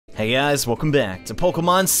Hey guys, welcome back to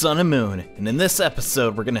Pokemon Sun and Moon, and in this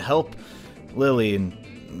episode we're gonna help Lily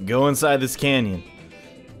and go inside this canyon.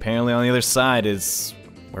 Apparently on the other side is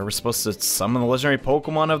where we're supposed to summon the legendary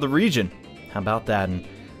Pokemon of the region. How about that in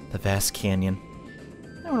the vast canyon?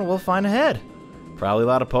 I don't know what we'll find ahead. Probably a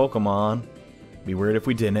lot of Pokemon. Be weird if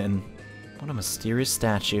we didn't. And what a mysterious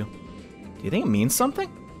statue. Do you think it means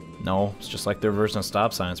something? No, it's just like their version of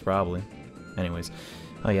stop signs probably. Anyways,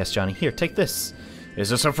 oh yes Johnny, here, take this. Is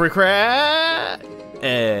this a free crap?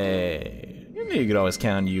 Hey, you knew you could always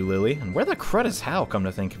count on you, Lily. And where the crud is Hal, come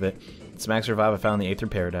to think of it? It's Max Revive I found in the Aether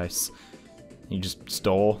Paradise. You just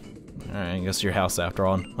stole? Alright, I guess your house after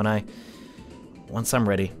all. And once I'm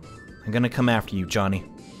ready, I'm gonna come after you, Johnny.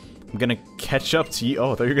 I'm gonna catch up to you.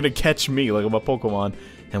 Oh, I thought you were gonna catch me like I'm a Pokemon.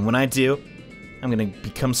 And when I do, I'm gonna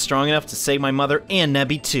become strong enough to save my mother and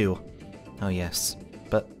Nebby too. Oh yes,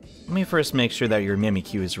 but let me first make sure that your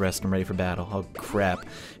Mimikyu is rested and ready for battle. Oh crap,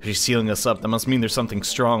 if she's sealing us up, that must mean there's something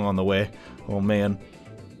strong on the way. Oh man,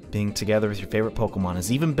 being together with your favorite Pokemon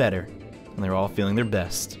is even better when they're all feeling their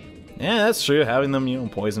best. Yeah, that's true, having them, you know,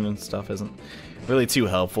 poison and stuff isn't really too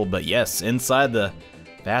helpful, but yes, inside the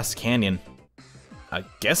vast canyon, I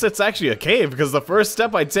guess it's actually a cave, because the first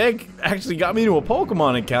step I take actually got me to a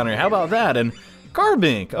Pokemon encounter. How about that? And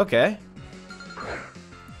Carbink, okay.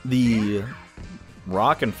 The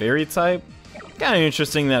rock and fairy type, kind of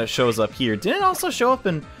interesting that it shows up here. Didn't it also show up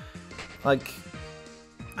in, like,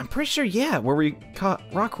 I'm pretty sure, yeah, where we caught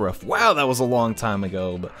Rockruff. Wow, that was a long time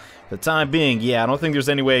ago, but for the time being, yeah, I don't think there's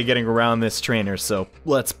any way of getting around this trainer, so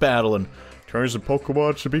let's battle, and trainers and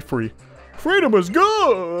Pokemon should be free. Freedom is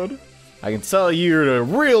good! I can tell you're the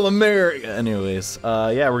real America. Anyways,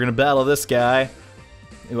 yeah, we're gonna battle this guy,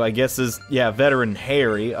 who I guess is, yeah, Veteran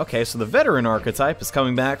Harry. Okay, so the Veteran archetype is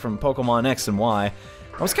coming back from Pokemon X and Y.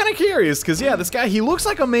 I was kind of curious, because, yeah, this guy, he looks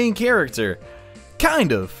like a main character.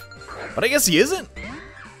 Kind of. But I guess he isn't?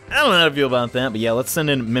 I don't know how to feel about that, but yeah, let's send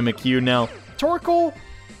in Mimikyu. Now, Torkoal?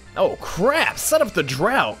 Oh, crap, set up the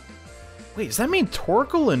drought. Wait, does that mean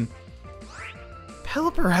Torkoal and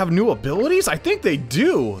Pelipper have new abilities? I think they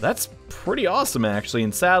do. That's pretty awesome, actually,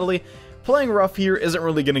 and sadly, playing rough here isn't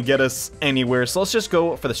really going to get us anywhere, so let's just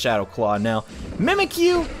go for the Shadow Claw. Now,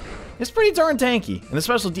 Mimikyu is pretty darn tanky, and the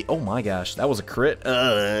special oh my gosh, that was a crit.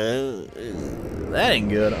 That ain't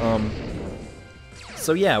good.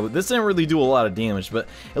 So yeah, this didn't really do a lot of damage, but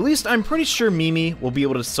at least I'm pretty sure Mimi will be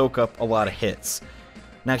able to soak up a lot of hits.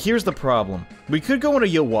 Now here's the problem. We could go into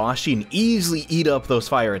Yowashi and easily eat up those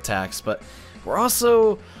fire attacks, but we're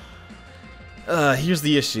also... here's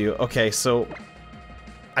the issue. Okay, so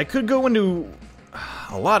I could go into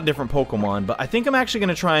a lot of different Pokemon, but I think I'm actually going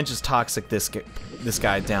to try and just Toxic this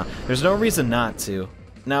guy down. There's no reason not to.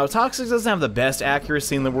 Now, Toxic doesn't have the best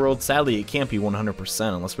accuracy in the world. Sadly, it can't be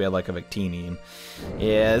 100% unless we had like a Victini. And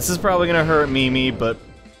yeah, this is probably going to hurt Mimi, but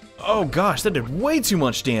oh gosh, that did way too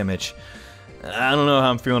much damage. I don't know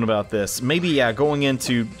how I'm feeling about this. Maybe, yeah, going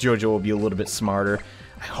into JoJo will be a little bit smarter.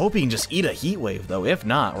 I hope he can just eat a Heat Wave, though. If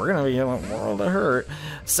not, we're gonna be in a world of hurt.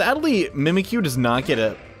 Sadly, Mimikyu does not get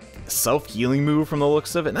a self-healing move from the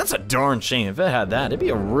looks of it, and that's a darn shame. If it had that, it'd be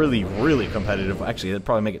a really, really competitive... Actually, it'd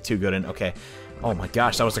probably make it too good, and okay. Oh my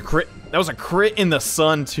gosh, that was a crit. That was a crit in the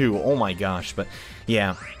sun, too. Oh my gosh, but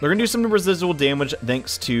yeah. They're gonna do some residual damage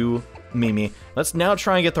thanks to Mimi. Let's now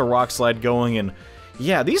try and get the Rock Slide going, and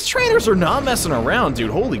yeah, these trainers are not messing around, dude.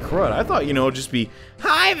 Holy crud. I thought, you know, it'd just be,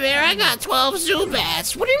 hi there, I got 12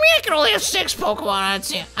 Zubats. What do you mean I can only have 6 Pokemon on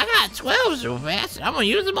team? I got 12 Zubats, and I'm gonna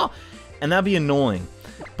use them all. and that'd be annoying.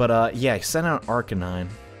 But, yeah, he sent out Arcanine.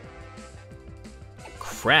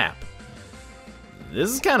 Crap. This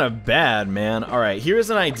is kind of bad, man. Alright, here's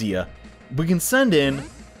an idea. We can send in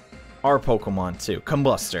our Pokemon, too.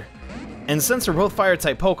 Combuster. And since we're both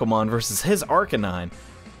Fire-type Pokemon versus his Arcanine,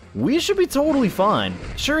 we should be totally fine.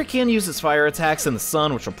 Sure, it can use its fire attacks in the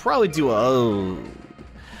sun, which will probably do a... Oh,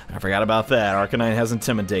 I forgot about that. Arcanine has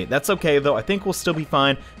Intimidate. That's okay, though. I think we'll still be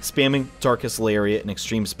fine spamming Darkest Lariat and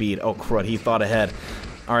Extreme Speed. Oh, crud. He thought ahead.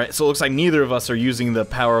 Alright, so it looks like neither of us are using the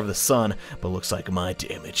power of the sun, but looks like my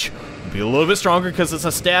damage will be a little bit stronger because it's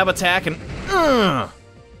a stab attack and...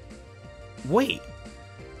 Wait.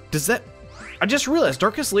 Does that... I just realized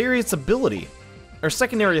Darkest Lariat's ability, or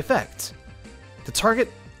secondary effect. The target...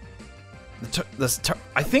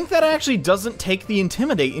 I think that actually doesn't take the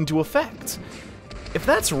Intimidate into effect. If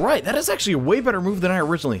that's right, that is actually a way better move than I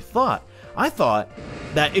originally thought. I thought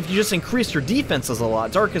that if you just increased your defenses a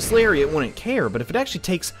lot, Darkest Lariat wouldn't care, but if it actually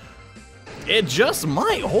takes... It just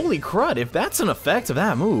might. Holy crud, if that's an effect of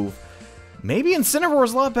that move, maybe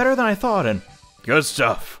Incineroar's a lot better than I thought, and... Good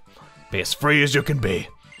stuff. Be as free as you can be.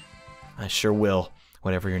 I sure will.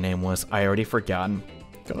 Whatever your name was, I already forgotten.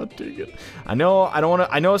 God dang it. I know I don't want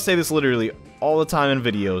to. I know I say this literally all the time in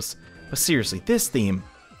videos, but seriously, this theme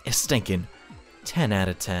is stinking 10 out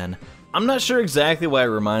of 10. I'm not sure exactly why it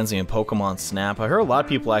reminds me of Pokemon Snap. I heard a lot of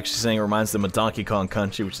people actually saying it reminds them of Donkey Kong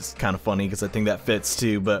Country, which is kind of funny because I think that fits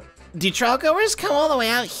too, but... Do trail goers come all the way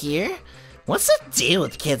out here? What's the deal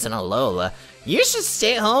with kids in Alola? You should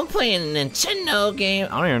stay home playing a Nintendo game.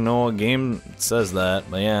 I don't even know what game says that,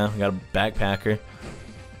 but yeah, we got a backpacker.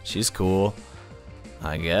 She's cool,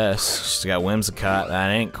 I guess. She's got Whimsicott. That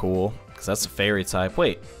ain't cool, because that's a fairy type.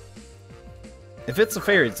 Wait, if it's a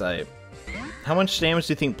fairy type, how much damage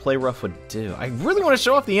do you think Play Rough would do? I really want to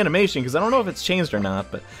show off the animation, because I don't know if it's changed or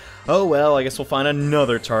not, but oh well, I guess we'll find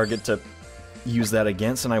another target to use that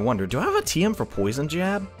against, and I wonder, do I have a TM for Poison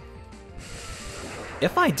Jab?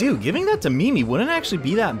 If I do, giving that to Mimi wouldn't actually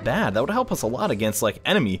be that bad. That would help us a lot against, like,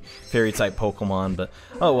 enemy fairy-type Pokemon, but...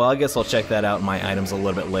 Oh, well, I guess I'll check that out in my items a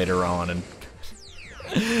little bit later on,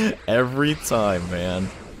 and... Every time, man.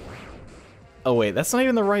 Oh, wait, that's not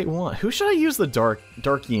even the right one. Who should I use the Dark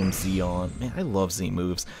EMZ on? Man, I love Z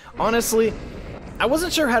moves. Honestly, I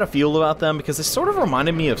wasn't sure how to feel about them, because they sort of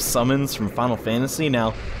reminded me of summons from Final Fantasy.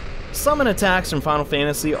 Now, summon attacks from Final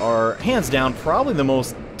Fantasy are, hands down, probably the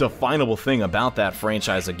most definable thing about that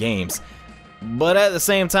franchise of games. But at the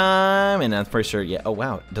same time, and I'm pretty sure, yeah, oh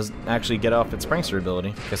wow, it doesn't actually get off its prankster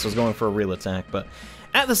ability. Guess I was going for a real attack, but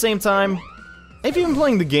at the same time, if you've been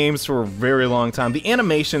playing the games for a very long time, the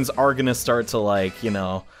animations are gonna start to, like, you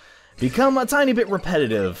know, become a tiny bit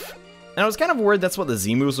repetitive. And I was kind of worried that's what the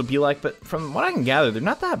Z moves would be like, but from what I can gather, they're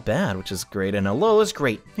not that bad, which is great. And Alola's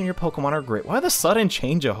great, and your Pokemon are great. Why the sudden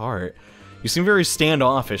change of heart? You seem very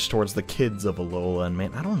standoffish towards the kids of Alola, and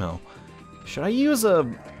man, I don't know. Should I use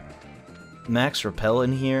a Max Repel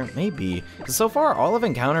in here? Maybe. Because so far, all I've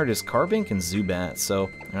encountered is Carbink and Zubat, so...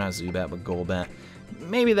 Not Zubat, but Golbat.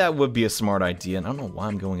 Maybe that would be a smart idea, and I don't know why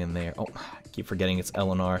I'm going in there. Oh, I keep forgetting it's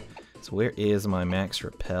Eleanor. So where is my Max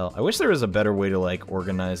Repel? I wish there was a better way to, like,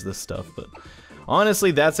 organize this stuff, but... Honestly,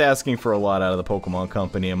 that's asking for a lot out of the Pokemon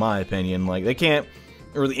Company, in my opinion. Like, they can't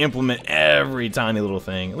really implement every tiny little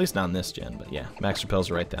thing. At least not in this gen, but yeah. Max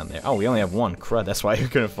Repel's right down there. Oh, we only have one. Crud, that's why you're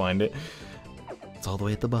gonna find it. It's all the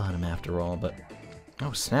way at the bottom, after all, but...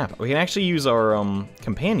 Oh, snap. We can actually use our,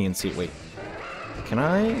 companion seat. Wait. Can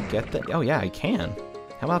I get that? Oh, yeah, I can.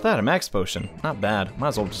 How about that? A Max Potion. Not bad. Might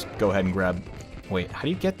as well just go ahead and grab... Wait, how do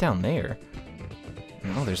you get down there?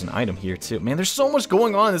 Oh, there's an item here, too. Man, there's so much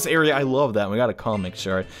going on in this area. I love that. We got a comic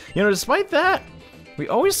shard. You know, despite that, we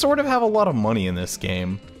always sort of have a lot of money in this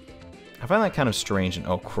game. I find that kind of strange. And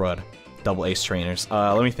oh, crud. Double ace trainers.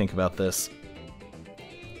 Let me think about this.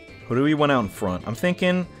 Who do we want out in front? I'm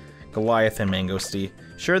thinking Goliath and Mangosteen.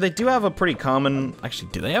 Sure, they do have a pretty common...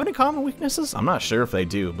 Actually, do they have any common weaknesses? I'm not sure if they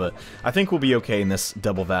do, but I think we'll be okay in this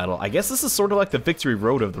double battle. I guess this is sort of like the victory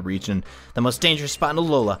road of the region. The most dangerous spot in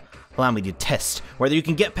Alola. Allow me to test whether you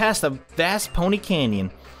can get past the vast Pony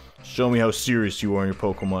Canyon. Show me how serious you are in your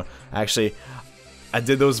Pokemon. Actually, I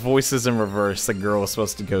did those voices in reverse. The girl was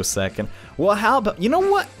supposed to go second. Well, how about... You know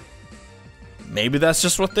what? Maybe that's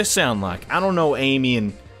just what they sound like. I don't know, Amy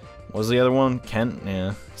and... What was the other one? Kent?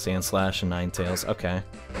 Yeah. Sandslash and Ninetales. Okay.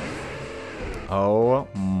 Oh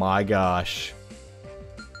my gosh.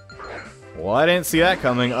 Well, I didn't see that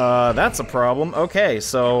coming. That's a problem. Okay,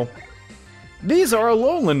 so... These are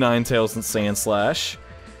Alolan Ninetales and Sandslash.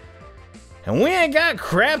 And we ain't got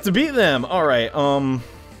crap to beat them! Alright,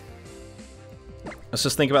 let's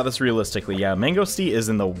just think about this realistically. Yeah, Mangosteen is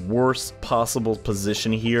in the worst possible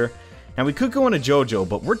position here. And we could go into JoJo,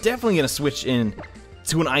 but we're definitely gonna switch in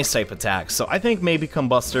to an Ice-type attack. So I think maybe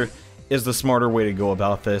Combuster is the smarter way to go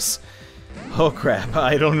about this. Oh crap,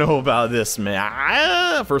 I don't know about this,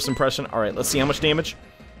 man. First impression. Alright, let's see how much damage.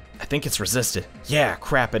 I think it's resisted. Yeah,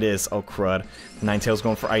 crap it is. Oh crud. Ninetales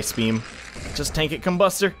going for Ice Beam. Just tank it,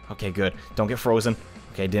 Combuster. Okay, good. Don't get frozen.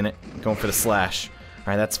 Okay, didn't. Going for the Slash.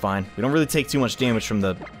 Alright, that's fine. We don't really take too much damage from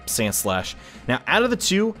the Sandslash. Now, out of the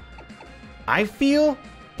two, I feel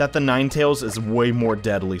that the Ninetales is way more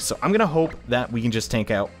deadly. So I'm gonna hope that we can just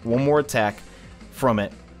tank out one more attack from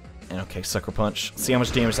it. And okay, Sucker Punch. See how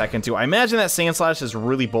much damage that can do. I imagine that Sandslash is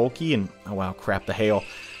really bulky and... Oh wow, crap, the Hail.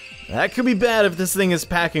 That could be bad if this thing is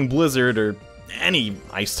packing Blizzard or any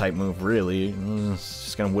Ice-type move, really. It's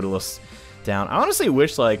just gonna whittle us down. I honestly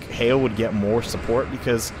wish, like, Hail would get more support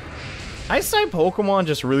because Ice-type Pokemon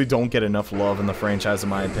just really don't get enough love in the franchise, in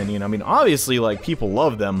my opinion. I mean, obviously, like, people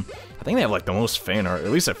love them. I think they have, like, the most fan art.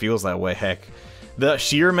 At least it feels that way, heck. The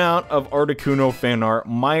sheer amount of Articuno fan art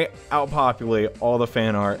might outpopulate all the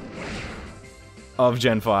fan art of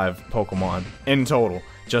Gen 5 Pokemon in total.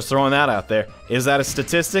 Just throwing that out there. Is that a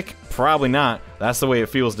statistic? Probably not. That's the way it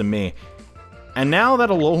feels to me. And now that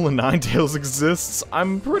Alola Ninetales exists,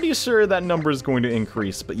 I'm pretty sure that number is going to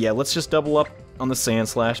increase. But yeah, let's just double up on the Sand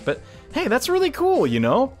Slash. But hey, that's really cool, you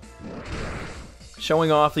know?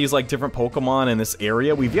 Showing off these like different Pokemon in this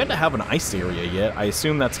area. We've yet to have an ice area yet. I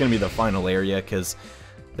assume that's going to be the final area, because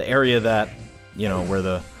the area that, you know, where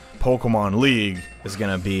the Pokemon League is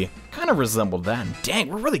going to be kind of resembled that. And dang,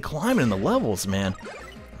 we're really climbing in the levels, man.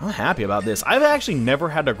 I'm happy about this. I've actually never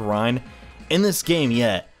had to grind in this game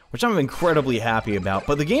yet, which I'm incredibly happy about.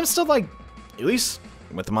 But the game's still, like, at least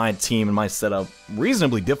with my team and my setup,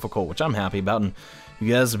 reasonably difficult, which I'm happy about. And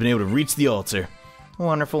you guys have been able to reach the altar.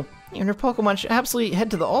 Wonderful. You and your Pokemon should absolutely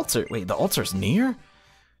head to the altar. Wait, the altar's near?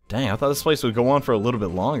 Dang, I thought this place would go on for a little bit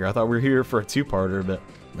longer. I thought we were here for a two-parter, but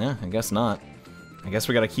yeah, I guess not. I guess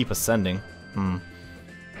we gotta keep ascending.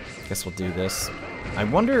 Guess we'll do this. I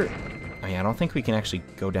wonder... Oh yeah, I don't think we can actually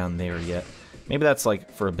go down there yet. Maybe that's,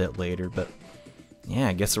 like, for a bit later, but... Yeah,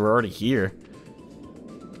 I guess we're already here.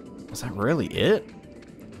 Is that really it?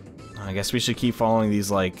 I guess we should keep following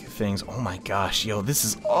these, like, things. Oh my gosh, yo, this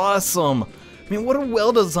is awesome! I mean, what a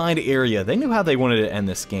well-designed area. They knew how they wanted to end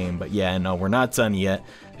this game, but yeah, no, we're not done yet.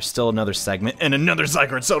 There's still another segment and another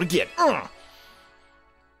Zygarde Soda to get.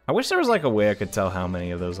 I wish there was, like, a way I could tell how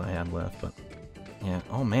many of those I had left, but... Yeah,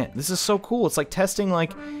 oh man, this is so cool. It's like testing,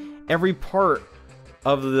 like, every part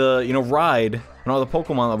of the, you know, ride and all the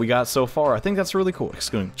Pokemon that we got so far. I think that's really cool.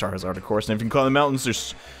 Excluding Charizard, of course. And if you can climb the mountains,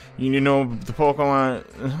 there's, you know, the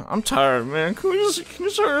Pokemon. I'm tired, man. Can you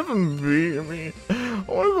just hurry up and beat me? I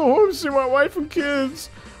want to go home and see my wife and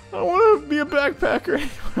kids. I want to be a backpacker.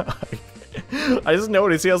 I just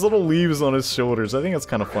noticed he has little leaves on his shoulders. I think it's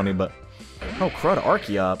kind of funny, but... Oh, crud,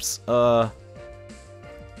 Archeops.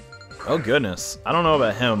 Oh, goodness. I don't know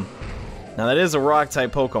about him. Now, that is a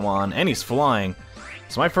Rock-type Pokemon, and he's flying.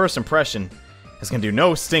 So my first impression is going to do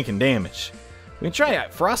no stinking damage. We can try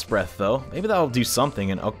Frost Breath, though. Maybe that'll do something.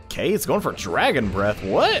 And okay, it's going for Dragon Breath.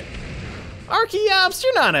 What? Archeops,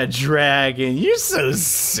 you're not a dragon. You're so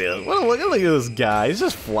silly. Look at this guy. He's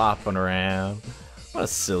just flopping around. What a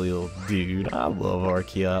silly little dude. I love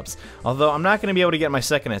Archeops. Although, I'm not going to be able to get my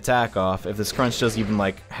second attack off if this crunch does even,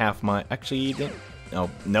 like, half my... Actually, you didn't... Oh,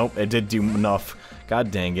 nope, it did do enough.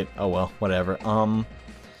 God dang it. Oh, well, whatever.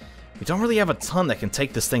 We don't really have a ton that can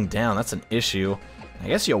take this thing down. That's an issue. I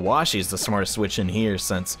guess Yowashi's the smartest switch in here,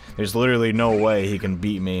 since there's literally no way he can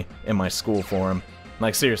beat me in my school form.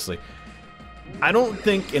 Like, seriously. I don't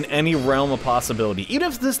think in any realm of possibility, even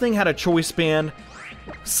if this thing had a choice band,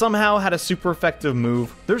 somehow had a super effective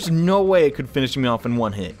move, there's no way it could finish me off in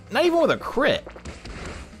one hit. Not even with a crit.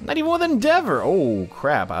 Not even with Endeavor. Oh,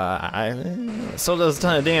 crap. Still does a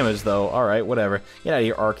ton of damage, though. Alright, whatever. Get out of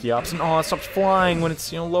here, Archeops. And, oh, it stops flying when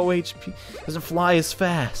it's, you know, low HP. Doesn't fly as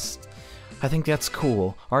fast. I think that's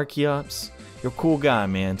cool. Archeops, you're a cool guy,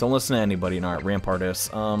 man. Don't listen to anybody. Alright, Rampardos.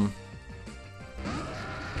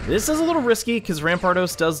 This is a little risky, because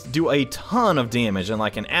Rampardos does do a ton of damage, and,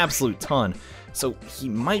 like, an absolute ton. So, he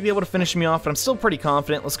might be able to finish me off, but I'm still pretty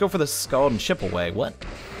confident. Let's go for the Scald and Chip Away. What?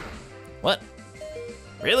 What?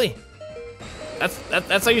 Really?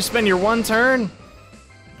 That's how you spend your one turn?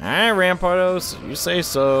 Alright, Rampardos, you say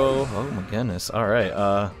so. Oh my goodness.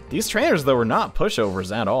 Alright, these trainers, though, are not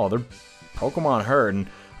pushovers at all. They're Pokemon herd, and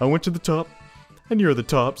I went to the top, and you're the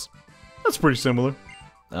tops. That's pretty similar.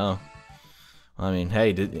 Oh. I mean,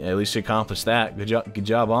 hey, at least you accomplished that. Good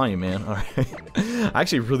job on you, man. Alright. I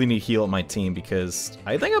actually really need heal at my team, because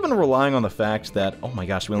I think I've been relying on the fact that... Oh my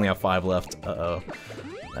gosh, we only have 5 left. Uh-oh.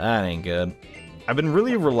 That ain't good. I've been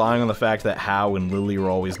really relying on the fact that Hau and Lily are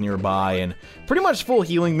always nearby and pretty much full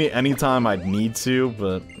healing me anytime I'd need to,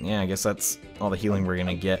 but yeah, I guess that's all the healing we're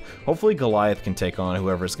gonna get. Hopefully Goliath can take on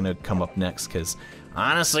whoever's gonna come up next, because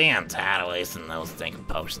honestly, I'm tired of wasting those stinking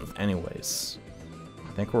potions. Anyways,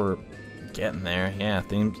 I think we're getting there. Yeah,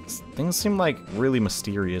 things seem like really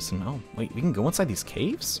mysterious, and oh, wait, we can go inside these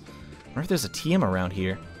caves? I wonder if there's a TM around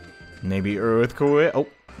here. Maybe Earthquake. Oh,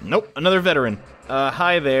 nope, another veteran.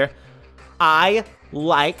 Hi there. I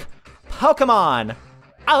like Pokemon.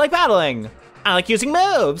 I like battling. I like using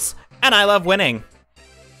moves. And I love winning.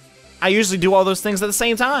 I usually do all those things at the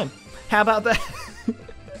same time. How about that?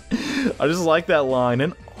 I just like that line.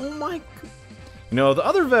 And oh my... You know, the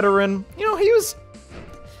other veteran, you know, he was...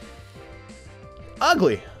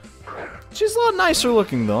 ugly. She's a lot nicer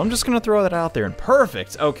looking, though. I'm just going to throw that out there. And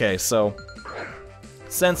perfect. Okay, so...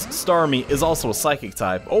 Since Starmie is also a psychic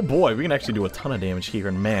type, oh boy, we can actually do a ton of damage here.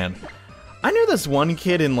 And man... I knew this one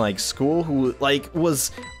kid in, like, school who, like, was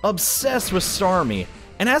obsessed with Starmie.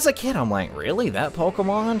 And as a kid, I'm like, really? That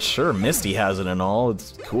Pokemon? Sure, Misty has it and all.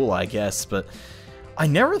 It's cool, I guess. But I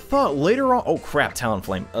never thought later on. Oh crap,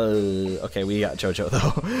 Talonflame. Okay, we got JoJo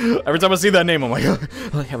though. Every time I see that name, I'm like,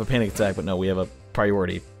 I have a panic attack. But no, we have a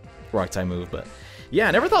priority rock type move. But yeah,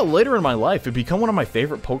 I never thought later in my life it'd become one of my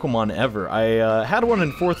favorite Pokemon ever. I had one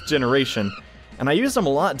in 4th generation, and I used them a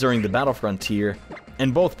lot during the Battle Frontier,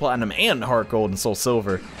 in both Platinum and Heart Gold and Soul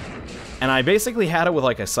Silver. And I basically had it with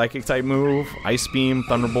like a Psychic type move, Ice Beam,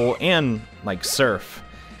 Thunderbolt, and like Surf.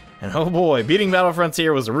 And oh boy, beating Battle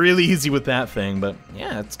Frontier was really easy with that thing, but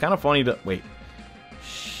yeah, it's kind of funny to... Wait.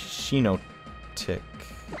 Shinotic.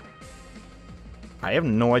 I have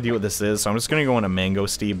no idea what this is, so I'm just gonna go into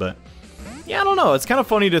Mangosteen, but... Yeah, I don't know, it's kind of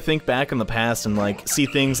funny to think back in the past and like, see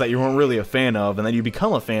things that you weren't really a fan of, and then you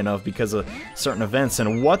become a fan of because of certain events,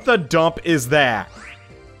 and what the dump is that?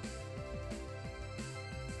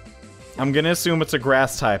 I'm gonna assume it's a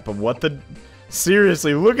grass type, but what the...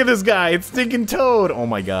 Seriously, look at this guy, it's Stinking Toad! Oh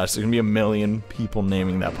my gosh, there's gonna be a million people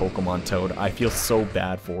naming that Pokemon Toad. I feel so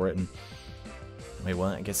bad for it. And wait,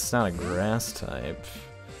 what? I guess it's not a grass type.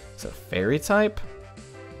 Is it a fairy type?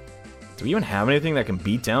 Do we even have anything that can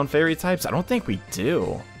beat down fairy types? I don't think we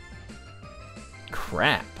do.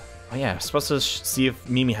 Crap. Oh yeah, I was supposed to see if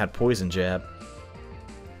Mimi had Poison Jab.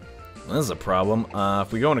 Well, this is a problem.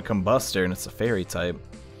 If we go into Combuster and it's a fairy type,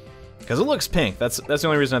 because it looks pink. That's the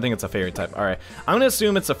only reason I think it's a fairy type. All right, I'm gonna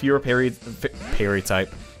assume it's a fairy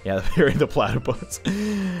type. Yeah, the platypus.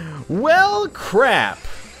 Well, crap.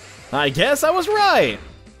 I guess I was right,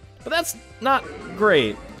 but that's not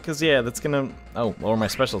great because yeah, that's gonna lower my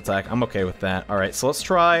special attack. I'm okay with that. All right, so let's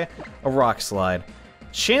try a Rock Slide.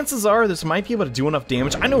 Chances are this might be able to do enough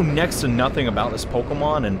damage. I know next to nothing about this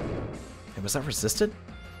Pokemon, and hey, was that resisted?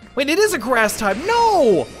 Wait, it is a grass type.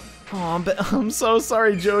 No. Oh, I'm so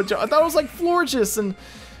sorry, JoJo. I thought it was like Florges, and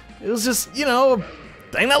it was just, you know, a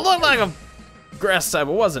thing that looked like a grass type.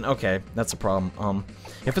 It wasn't. Okay, that's a problem.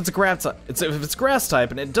 If it's a grass type, if it's grass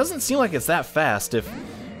type, and it doesn't seem like it's that fast. If,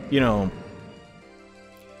 you know,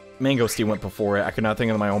 Mangosteen went before it, I could not think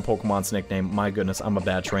of my own Pokemon's nickname. My goodness, I'm a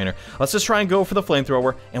bad trainer. Let's just try and go for the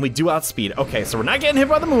flamethrower, and we do outspeed. Okay, so we're not getting hit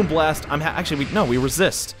by the Moonblast. Actually, we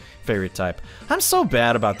resist fairy type. I'm so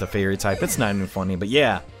bad about the fairy type. It's not even funny, but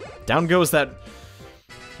yeah. Down goes that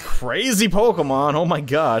crazy Pokemon. Oh my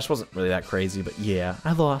gosh, wasn't really that crazy, but yeah,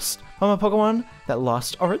 I lost. Oh, my Pokemon that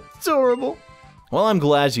lost are adorable. Well, I'm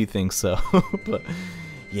glad you think so, but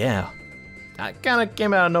yeah, that kind of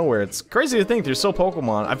came out of nowhere. It's crazy to think there's still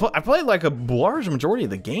Pokemon. I played like a large majority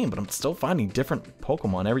of the game, but I'm still finding different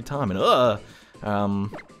Pokemon every time. And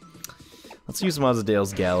let's use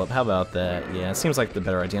Muzzadale's Gallop. How about that? Yeah, it seems like the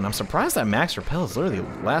better idea. And I'm surprised that Max Repel is literally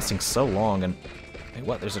lasting so long. And wait,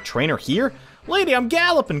 what? There's a trainer here? Lady, I'm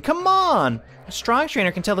galloping, come on! A strong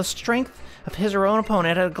trainer can tell the strength of his or own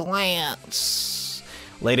opponent at a glance.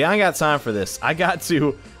 Lady, I ain't got time for this. I got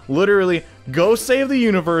to literally go save the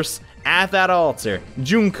universe at that altar.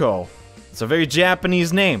 Junko. It's a very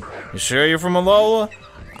Japanese name. You sure you're from Alola?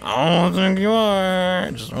 I don't think you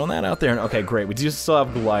are. Just throwing that out there. Okay, great. We do still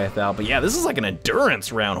have Goliath out, but yeah, this is like an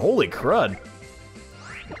endurance round. Holy crud.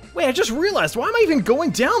 Wait, I just realized, why am I even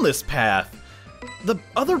going down this path? The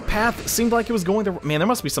other path seemed like it was going the... Man, there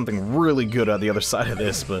must be something really good on the other side of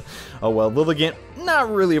this, but... Oh well, Lilligant,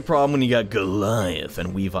 not really a problem when you got Goliath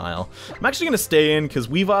and Weavile. I'm actually going to stay in, because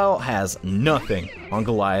Weavile has nothing on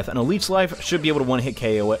Goliath, and a Leech Life should be able to one-hit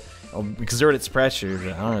KO it, exert its pressure,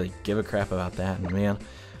 but I don't really give a crap about that, and man...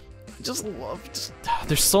 I just love...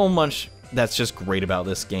 there's so much that's just great about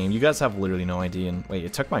this game. You guys have literally no idea, and... Wait,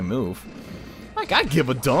 it took my move. Like, I give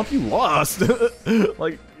a dump, you lost.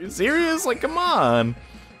 Like, you serious? Like, come on.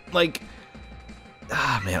 Like,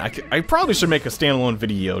 man, I probably should make a standalone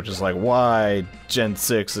video just like why Gen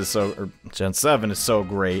 6 is so, or Gen 7 is so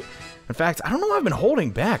great. In fact, I don't know why I've been holding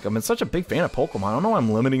back. I've been such a big fan of Pokemon. I don't know why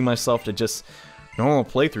I'm limiting myself to just normal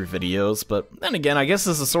playthrough videos, but then again, I guess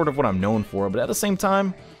this is sort of what I'm known for, but at the same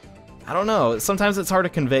time, I don't know. Sometimes it's hard to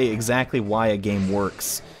convey exactly why a game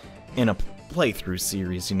works in a playthrough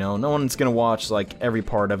series, you know? No one's gonna watch, like, every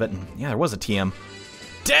part of it. And yeah, there was a TM.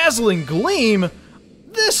 Dazzling Gleam?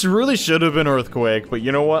 This really should have been Earthquake, but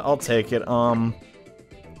you know what? I'll take it. Can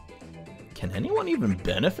anyone even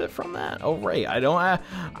benefit from that? Oh, right, I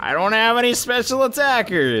don't have any special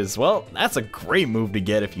attackers. Well, that's a great move to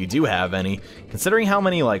get if you do have any. Considering how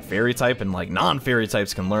many, like, fairy type and, like, non-fairy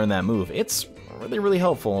types can learn that move, it's really, really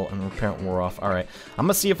helpful. And Reparent wore off. Alright, I'm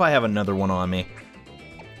gonna see if I have another one on me.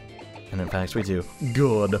 And in fact, we do.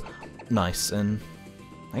 Good. Nice. And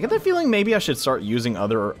I get the feeling maybe I should start using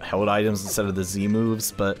other held items instead of the Z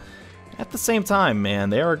moves, but at the same time, man,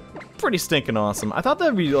 they are pretty stinking awesome. I thought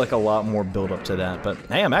there'd be like a lot more build up to that, but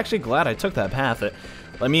hey, I'm actually glad I took that path. It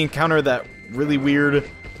let me encounter that really weird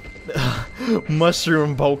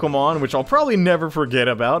mushroom Pokemon, which I'll probably never forget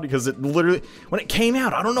about because it literally, when it came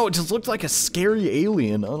out, I don't know, it just looked like a scary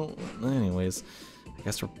alien. Anyways, I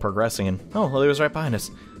guess we're progressing and, oh, Lily was right behind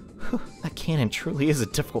us. That canyon truly is a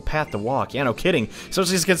difficult path to walk. Yeah, no kidding.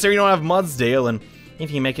 Especially considering you don't have Mudsdale, and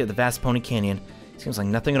if you make it to the vast Pony Canyon, seems like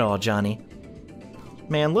nothing at all, Johnny.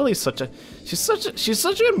 Man, Lily's she's such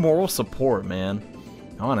a good moral support, man.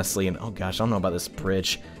 Honestly, and oh gosh, I don't know about this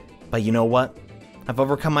bridge, but you know what? I've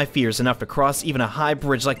overcome my fears enough to cross even a high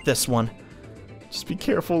bridge like this one. Just be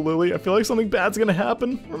careful, Lily. I feel like something bad's gonna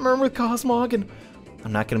happen. Remember Cosmog, and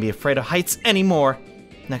I'm not gonna be afraid of heights anymore.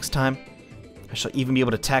 Next time, I shall even be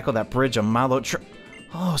able to tackle that bridge a mile out.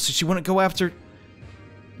 Oh, so she wouldn't go after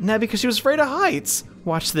Ned because she was afraid of heights.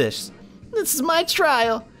 Watch this. This is my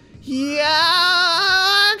trial.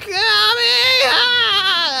 Yeah, coming.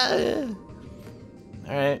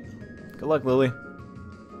 All right. Good luck, Lily.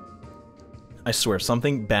 I swear, if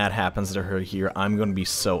something bad happens to her here, I'm going to be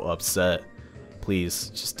so upset. Please,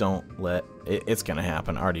 just don't let it's going to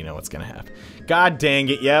happen. I already know what's going to happen. God dang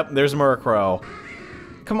it. Yep, there's Murkrow.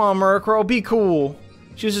 Come on, Murkrow, be cool.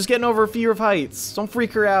 She was just getting over a fear of heights. Don't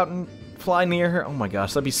freak her out and fly near her. Oh my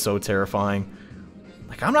gosh, that'd be so terrifying.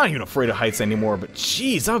 Like, I'm not even afraid of heights anymore, but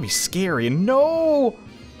jeez, that would be scary. No!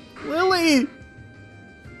 Lily!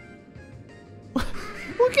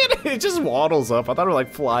 Look at it, it just waddles up. I thought it would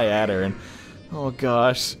like fly at her and oh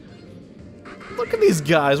gosh. Look at these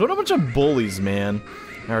guys, what a bunch of bullies, man.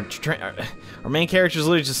 Our main character's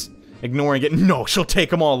literally just ignoring it. No, she'll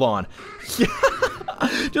take them all on.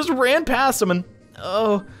 Just ran past them and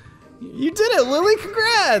oh, you did it, Lily,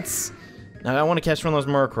 congrats! Now I want to catch one of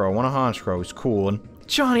those Murkrow, I want a Honchkrow, who's cool, and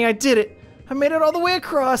Johnny, I did it! I made it all the way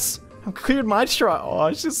across! I've cleared my trial.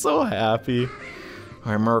 Oh, she's so happy.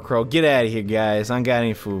 Alright, Murkrow, get out of here, guys. I don't got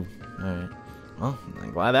any food. Alright. Well,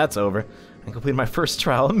 I'm glad that's over. I completed my first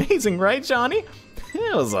trial. Amazing, right, Johnny?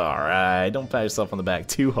 It was alright. Don't pat yourself on the back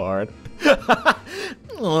too hard.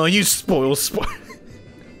 Oh, you spoil sport.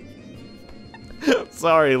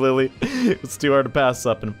 Sorry, Lily. It's too hard to pass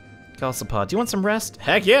up. And Gossipod, do you want some rest?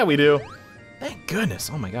 Heck yeah, we do. Thank goodness.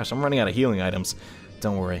 Oh my gosh, I'm running out of healing items.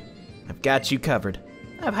 Don't worry. I've got you covered.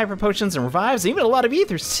 I have hyper potions and revives, even a lot of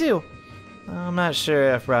ethers, too. I'm not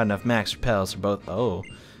sure if I brought enough max repels for both. Oh,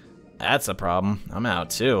 that's a problem. I'm out,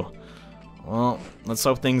 too. Well, let's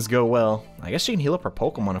hope things go well. I guess she can heal up her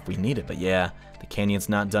Pokemon if we need it, but yeah, the canyon's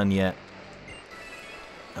not done yet.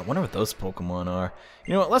 I wonder what those Pokemon are.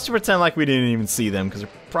 You know what, let's pretend like we didn't even see them, because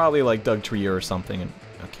they're probably like Dugtrio or something. And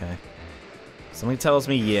okay. Somebody tells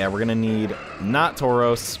me, yeah, we're gonna need not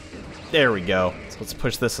Tauros. There we go. So let's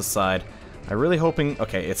push this aside. I'm really hoping,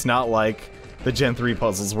 okay, it's not like the Gen 3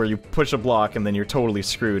 puzzles where you push a block and then you're totally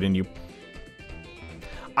screwed and you...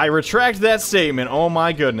 I retract that statement, oh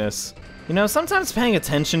my goodness. You know, sometimes paying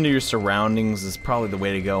attention to your surroundings is probably the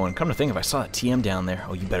way to go, and come to think if I saw that TM down there,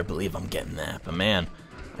 oh, you better believe I'm getting that. But man,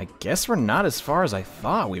 I guess we're not as far as I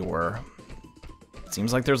thought we were.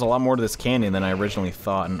 Seems like there's a lot more to this canyon than I originally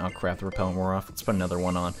thought, and oh crap, the repellent wore off. Let's put another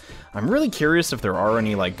one on. I'm really curious if there are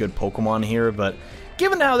any like good Pokemon here, but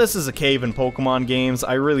given how this is a cave in Pokemon games,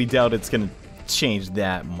 I really doubt it's gonna change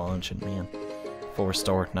that much. And man, full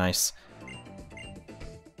restore, nice.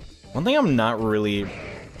 One thing I'm not really...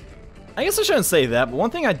 I guess I shouldn't say that, but one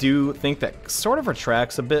thing I do think that sort of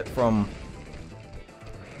retracts a bit from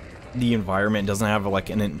the environment, doesn't have like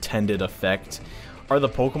an intended effect, are the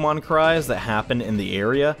Pokemon cries that happen in the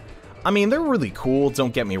area. I mean, they're really cool,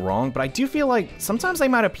 don't get me wrong, but I do feel like sometimes they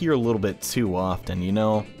might appear a little bit too often, you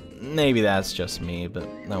know? Maybe that's just me, but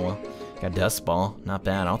oh well. Got Dust Ball, not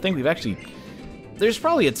bad. I don't think we've actually... There's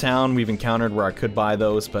probably a town we've encountered where I could buy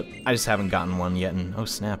those, but I just haven't gotten one yet, and oh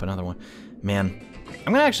snap, another one. Man,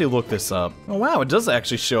 I'm gonna actually look this up. Oh wow, it does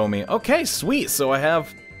actually show me. Okay, sweet, so I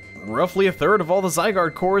have roughly a third of all the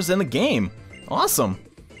Zygarde cores in the game. Awesome.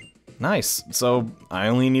 Nice. So I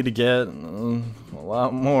only need to get a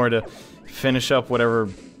lot more to finish up whatever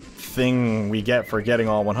thing we get for getting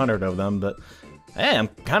all 100 of them, but hey, I'm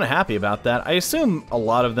kind of happy about that. I assume a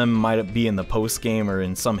lot of them might be in the post-game or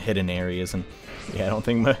in some hidden areas, and yeah, I don't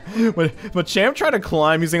think when Champ tried to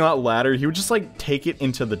climb using that ladder, he would just like take it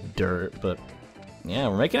into the dirt, but yeah,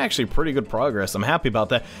 we're making actually pretty good progress. I'm happy about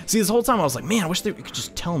that. See, this whole time I was like, man, I wish they could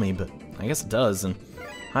just tell me, but I guess it does. And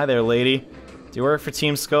hi there, lady. Do you work for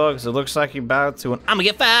Team Skull? Because it looks like you're about to... I'm gonna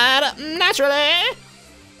get fired up naturally!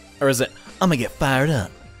 Or is it, I'm gonna get fired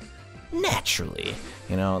up naturally?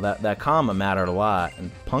 You know, that comma mattered a lot.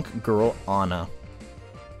 And Punk Girl Anna.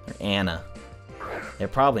 Or Anna.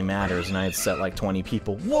 It probably matters, and I had set like 20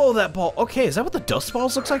 people. Whoa, that ball. Okay, is that what the Dust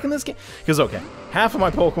Balls looks like in this game? Because, okay, half of my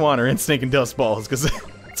Pokemon are Instinct and Dust Balls, because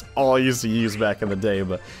that's all I used to use back in the day,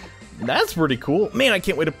 but That's pretty cool. Man, I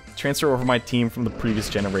can't wait to transfer over my team from the previous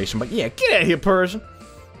generation. But yeah, get out of here, Persian.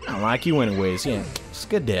 I don't like you anyways. Yeah,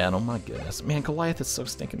 skedaddle. My goodness. Man, Goliath is so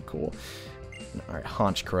stinking cool. Alright,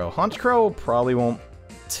 Haunch Crow. Haunch Crow probably won't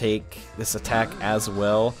take this attack as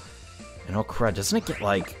well. And oh crud, doesn't it get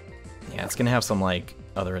like... Yeah, it's gonna have some like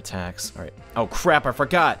other attacks. Alright. Oh crap, I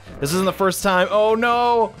forgot. This isn't the first time. Oh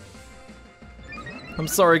no! I'm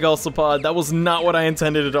sorry, Gossipod. That was not what I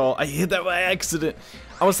intended at all. I hit that by accident.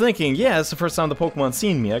 I was thinking, yeah, it's the first time the Pokemon's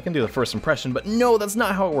seen me. I can do the first impression, but no, that's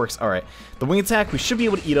not how it works. Alright, the wing attack, we should be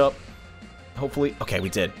able to eat up. Hopefully. Okay, we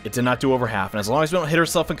did. It did not do over half, and as long as we don't hit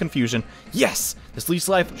ourselves in confusion, yes! This Leech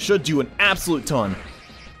Life should do an absolute ton.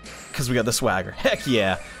 Because we got the Swagger. Heck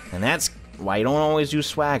yeah. And that's why you don't always use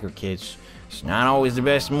Swagger, kids. It's not always the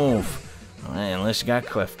best move. Unless you got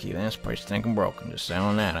Cliff Key, then it's pretty stinking broken. Just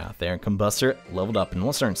selling that out there. And Combustor leveled up, and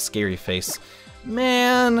let's learn Scary Face.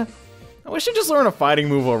 Man, I wish I just learned a fighting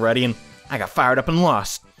move already, and I got fired up and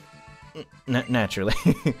lost. Naturally.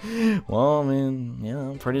 Well, I mean, yeah,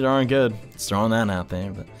 I'm pretty darn good. Just throwing that out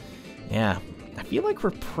there, but yeah. I feel like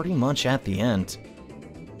we're pretty much at the end.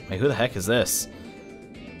 Wait, who the heck is this?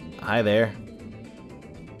 Hi there.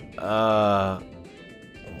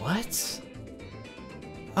 What?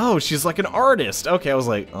 Oh, she's like an artist. Okay, I was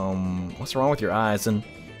like, what's wrong with your eyes? And,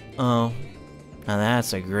 oh, now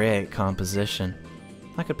that's a great composition.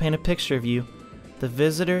 I could paint a picture of you. The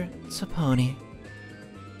visitor to Poni.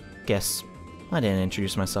 Guess I didn't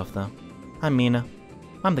introduce myself, though. I'm Mina.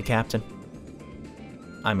 I'm the captain.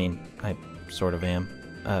 I mean, I sort of am.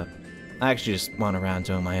 I actually just went around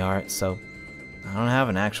doing my art, so I don't have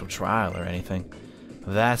an actual trial or anything.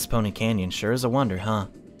 Vast Poni Canyon sure is a wonder, huh?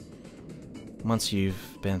 Once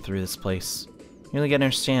you've been through this place, you really get to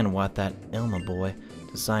understand what that Ilma boy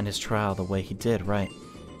designed his trial the way he did, right?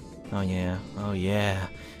 Oh yeah.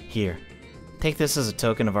 Here, take this as a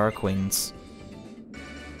token of our acquaintance.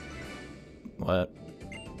 What?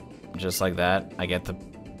 Just like that? I get the...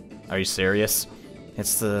 Are you serious?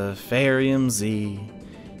 It's the Farium Z.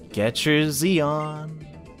 Get your Z on.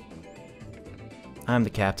 I'm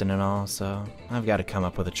the captain and all, so I've got to come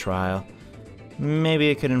up with a trial. Maybe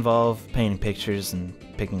it could involve painting pictures and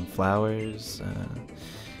picking flowers.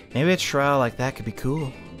 Maybe a trial like that could be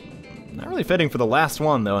cool. Not really fitting for the last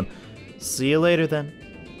one, though. And see you later, then.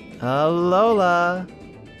 Alola.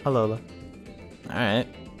 Alola. Alright,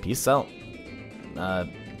 peace out.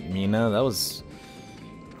 Mina, that was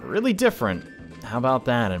really different. How about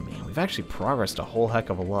that? I mean, we've actually progressed a whole heck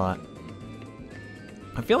of a lot.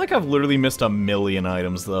 I feel like I've literally missed a million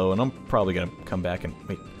items, though, and I'm probably gonna come back and...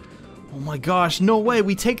 Wait. Oh my gosh, no way!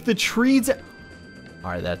 We take the trees...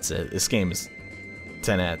 Alright, that's it. This game is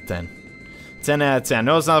 10 out of 10. 10 out of 10.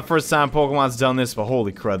 No, it's not the first time Pokemon's done this, but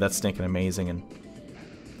holy crud, that's stinking amazing. And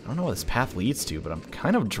I don't know what this path leads to, but I'm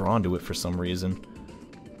kind of drawn to it for some reason.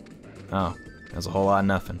 Oh, there's a whole lot of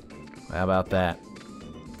nothing. How about that?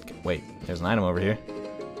 Okay, wait, there's an item over here.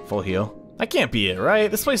 Full heal. That can't be it,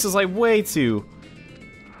 right? This place is like way too...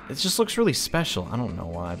 It just looks really special. I don't know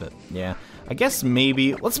why, but yeah. I guess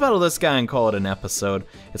maybe... Let's battle this guy and call it an episode.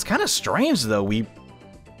 It's kind of strange, though. We...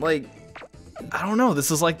 Like... I don't know.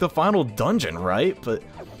 This is like the final dungeon, right? But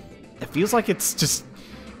it feels like it's just...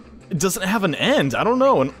 It doesn't have an end. I don't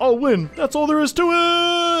know. And I'll win. That's all there is to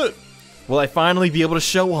it! Will I finally be able to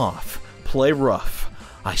show off? Play rough.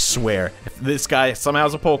 I swear. If this guy somehow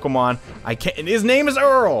has a Pokemon, I can't... And his name is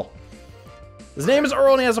Earl! His name is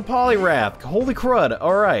Earl and he has a Poliwrath. Holy crud.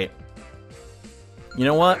 Alright. You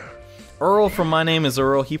know what? Earl from My Name is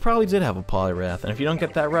Earl, he probably did have a Poliwrath. And if you don't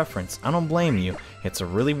get that reference, I don't blame you. It's a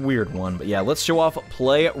really weird one. But yeah, let's show off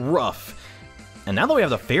Play Rough. And now that we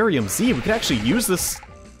have the Farium Z, we could actually use this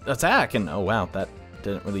attack. And oh wow, that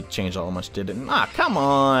didn't really change all much, did it? Ah, come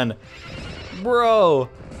on. Bro,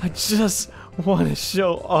 I just want to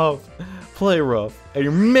show off Play Rough. And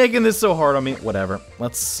you're making this so hard on me. Whatever.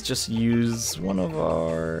 Let's just use one of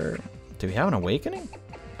our... Do we have an Awakening?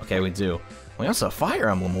 Okay, we do. We also have Fire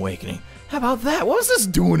Emblem Awakening. How about that? What was this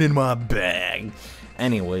doing in my bag?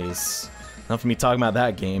 Anyways, enough of me talking about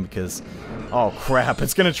that game because... Oh crap,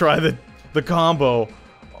 it's gonna try the combo.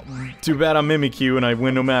 Too bad I'm Mimikyu and I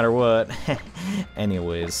win no matter what.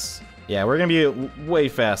 Anyways, yeah, we're gonna be way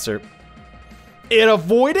faster. It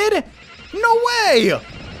avoided? No way!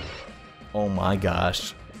 Oh my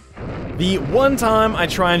gosh. The one time I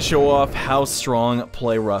try and show off how strong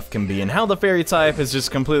Play Rough can be and how the Fairy type is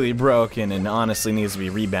just completely broken and honestly needs to be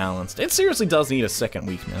rebalanced. It seriously does need a second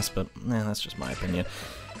weakness, but that's just my opinion.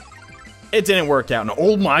 It didn't work out, and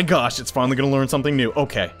oh my gosh, it's finally gonna learn something new.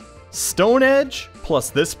 Okay, Stone Edge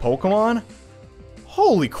plus this Pokemon?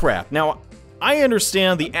 Holy crap. Now, I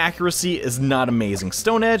understand the accuracy is not amazing.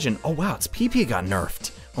 Stone Edge and, oh wow, its PP got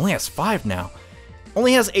nerfed. Only has 5 now.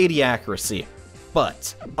 Only has 80 accuracy,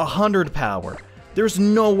 but 100 power. There's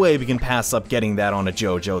no way we can pass up getting that on a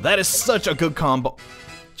JoJo. That is such a good combo.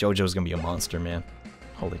 JoJo's gonna be a monster, man.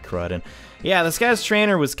 Holy crud. And yeah, this guy's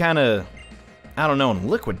trainer was kind of, I don't know, in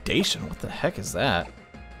liquidation. What the heck is that?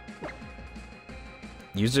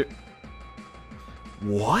 User...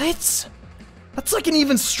 What? That's like an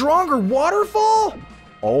even stronger waterfall?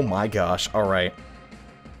 Oh my gosh, alright.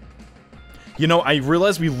 You know, I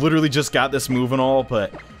realize we literally just got this move and all,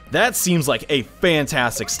 but that seems like a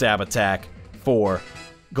fantastic stab attack for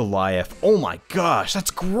Goliath. Oh my gosh,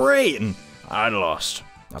 that's great! And I lost.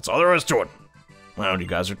 That's all there is to it. Well, you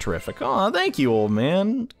guys are terrific. Aw, thank you, old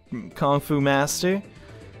man. Kung Fu Master.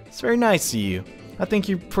 It's very nice of you. I think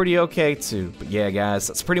you're pretty okay too. But yeah, guys,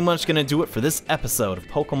 that's pretty much gonna do it for this episode of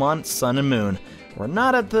Pokemon Sun and Moon. We're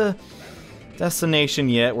not at the destination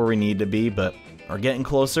yet where we need to be, but are getting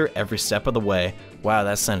closer every step of the way. Wow,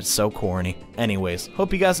 that sounded so corny. Anyways,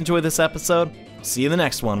 hope you guys enjoyed this episode. See you in the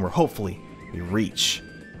next one where hopefully we reach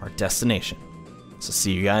our destination. So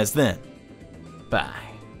see you guys then. Bye.